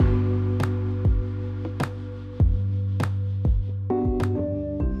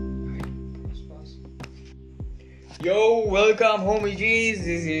Yo, welcome homies.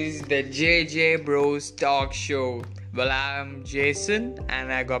 This is the JJ Bros Talk Show. Well, I'm Jason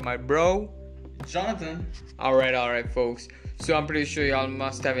and I got my bro Jonathan. Alright, folks. So I'm pretty sure y'all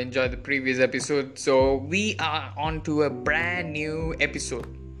must have enjoyed the previous episode. So we are on to a brand new episode.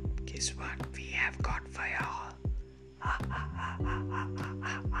 Guess what? We have got for y'all.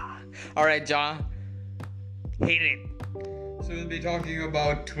 Alright, John. Hit it. So we'll be talking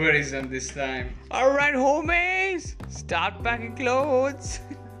about tourism this time. Alright, homies. Start packing clothes.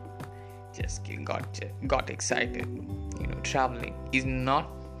 Just kidding. Got excited. Traveling is not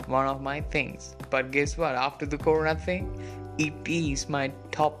one of my things. But guess what? After the corona thing, it is my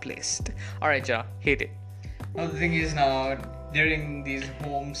top list. Alright, John. Hit it. Now the thing is now, during this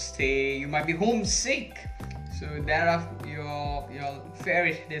homestay, you might be homesick. So there are your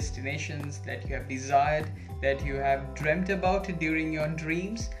favorite destinations that you have desired, that you have dreamt about during your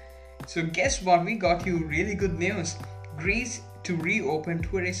dreams. So guess what? We got you really good news. Greece to reopen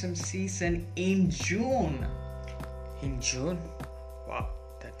tourism season in June. In June? Wow,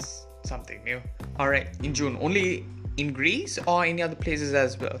 that's something new. Alright, in June. Only in Greece or any other places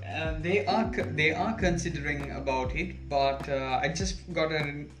as well? They are considering about it, but I just got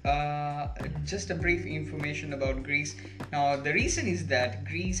just a brief information about Greece. Now the reason is that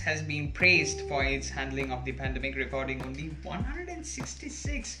Greece has been praised for its handling of the pandemic, recording only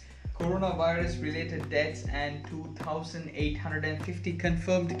 166 coronavirus related deaths and 2,850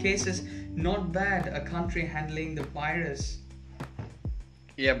 confirmed cases. Not bad, a country handling the virus.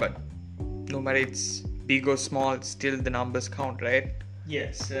 Yeah, but no matter it's big or small, still the numbers count, right?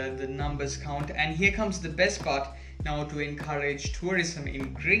 Yes, the numbers count. And here comes the best part. Now, to encourage tourism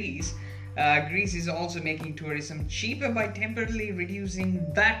in Greece, Greece is also making tourism cheaper by temporarily reducing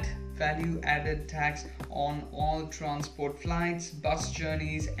VAT, value added tax, on all transport flights, bus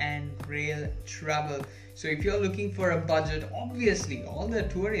journeys and rail travel. So if you're looking for a budget, obviously all the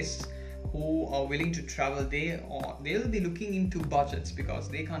tourists who are willing to travel, they'll be looking into budgets because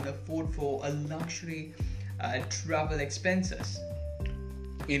they can't afford for a luxury travel expenses.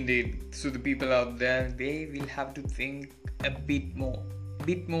 Indeed. So the people out there, they will have to think a bit more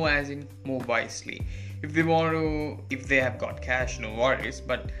as in more wisely. If they have got cash, no worries,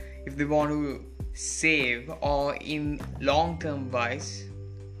 but if they want to save or in long-term wise,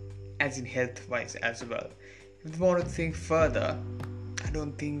 as in health wise as well, if they want to think further, I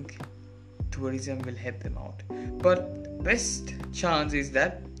don't think tourism will help them out. But best chance is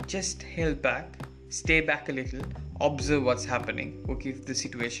that just held back, stay back a little, observe what's happening. Okay, if the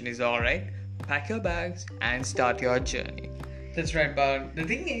situation is alright, pack your bags and start your journey. That's right, but the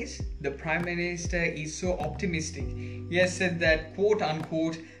thing is, the Prime Minister is so optimistic. He has said that, quote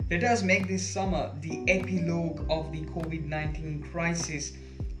unquote, let us make this summer the epilogue of the COVID-19 crisis.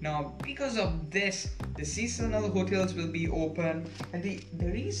 Now, because of this, the seasonal hotels will be open, and the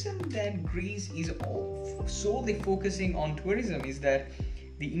reason that Greece is solely focusing on tourism is that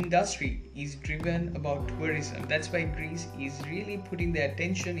the industry is driven about tourism. That's why Greece is really putting their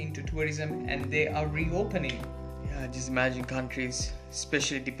attention into tourism and they are reopening. Yeah, just imagine countries,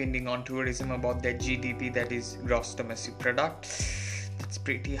 especially depending on tourism, about their GDP, that is gross domestic product. That's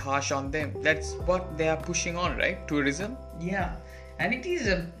pretty harsh on them. That's what they are pushing on, right? Tourism. Yeah, and it is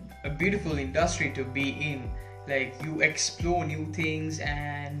a beautiful industry to be in. Like, you explore new things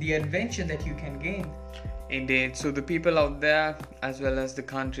and the adventure that you can gain. Indeed. So the people out there, as well as the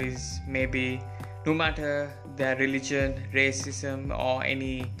countries, maybe no matter their religion, racism or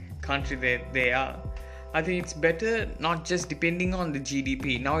any country that they are, I think it's better not just depending on the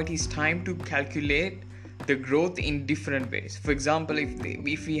GDP. Now it is time to calculate the growth in different ways. For example,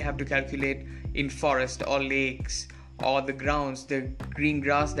 if we have to calculate in forest or lakes or the grounds, the green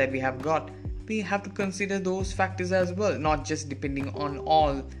grass that we have got, we have to consider those factors as well, not just depending on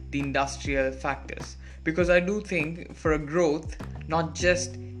all the industrial factors. Because I do think for a growth, not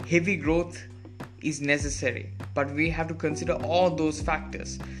just heavy growth is necessary, but we have to consider all those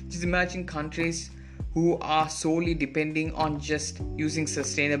factors. Just imagine countries who are solely depending on just using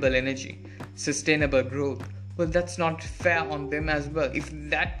sustainable energy, sustainable growth. Well, that's not fair on them as well. If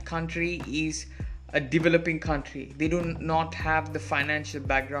that country is a developing country, they do not have the financial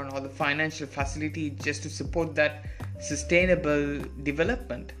background or the financial facility just to support that sustainable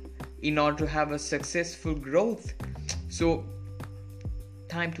development in order to have a successful growth. So,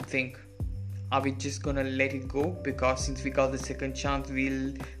 time to think. Are we just gonna let it go because since we got the second chance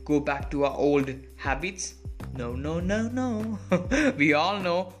we'll go back to our old habits? No. We all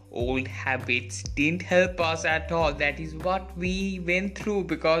know old habits didn't help us at all. That is what we went through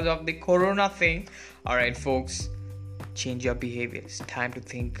because of the corona thing. Alright folks, change your behaviors. Time to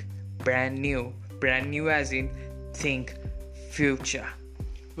think brand new as in think future.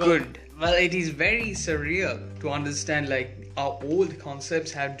 Good. Well, it is very surreal to understand like our old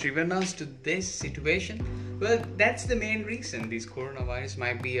concepts have driven us to this situation. Well, that's the main reason. This coronavirus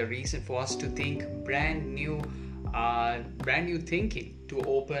might be a reason for us to think brand new thinking, to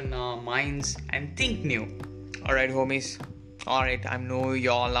open our minds and think new. Alright, homies. Alright, I know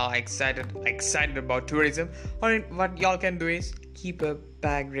y'all are excited about tourism. Alright, what y'all can do is keep a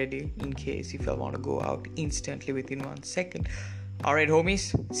bag ready in case if y'all want to go out instantly within 1 second. Alright,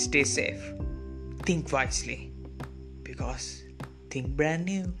 homies, stay safe. Think wisely. Because think brand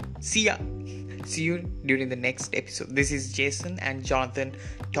new. See ya. See you during the next episode. This is Jason and Jonathan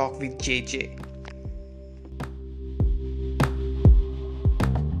Talk with JJ.